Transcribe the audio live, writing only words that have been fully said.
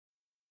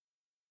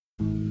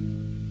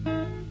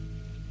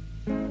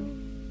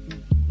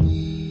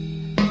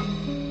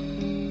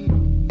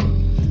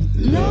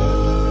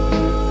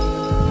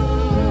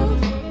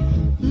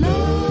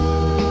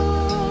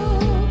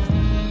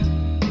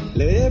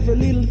every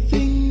little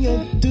thing you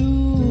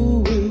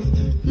do with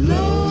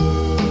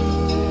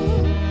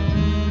love,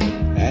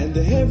 and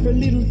every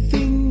little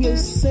thing you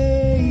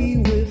say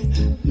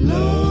with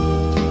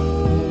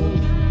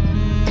love.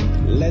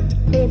 Let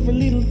every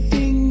little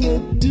thing you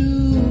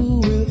do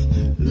with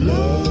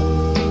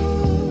love,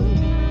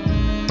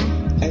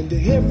 and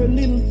every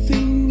little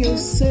thing you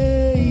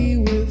say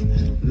with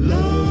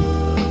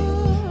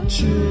love.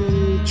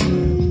 True,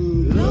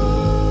 true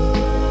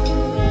love,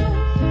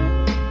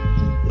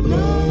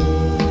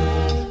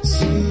 love,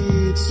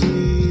 sweet,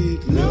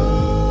 sweet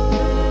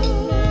love,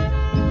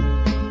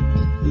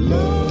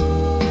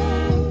 love,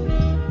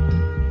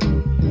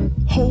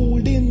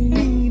 holding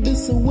me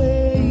this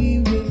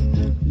way with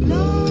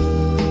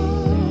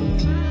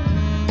love,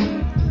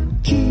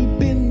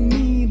 keeping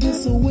me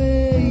this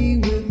way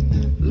with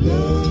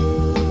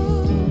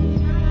love,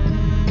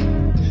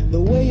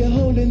 the way you're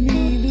holding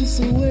me this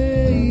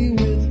way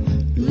with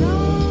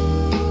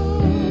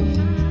love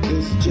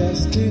is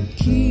just to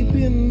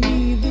keeping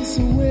me this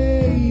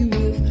way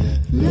with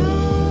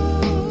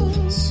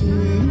love.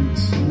 Sweet,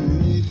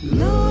 sweet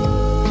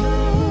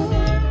love,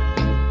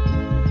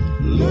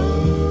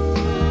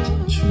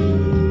 love,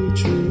 true,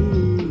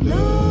 true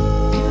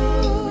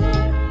love,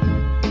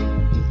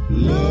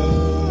 love.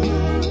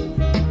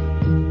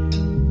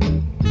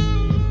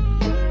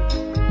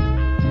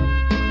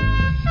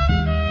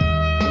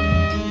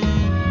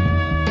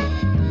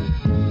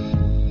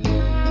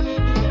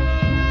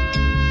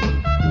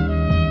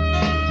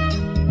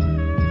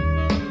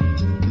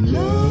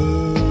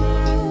 Love,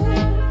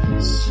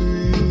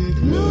 sweet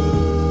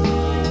love,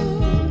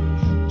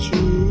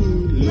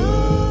 true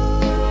love,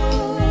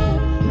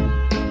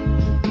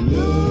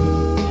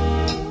 love.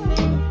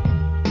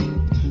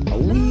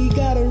 We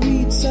gotta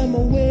reach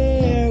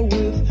somewhere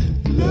with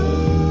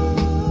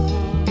love,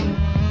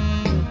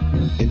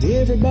 and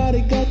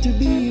everybody got to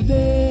be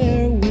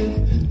there with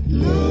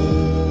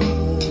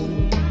love.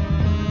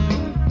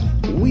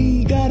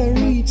 We gotta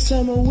reach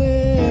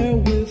somewhere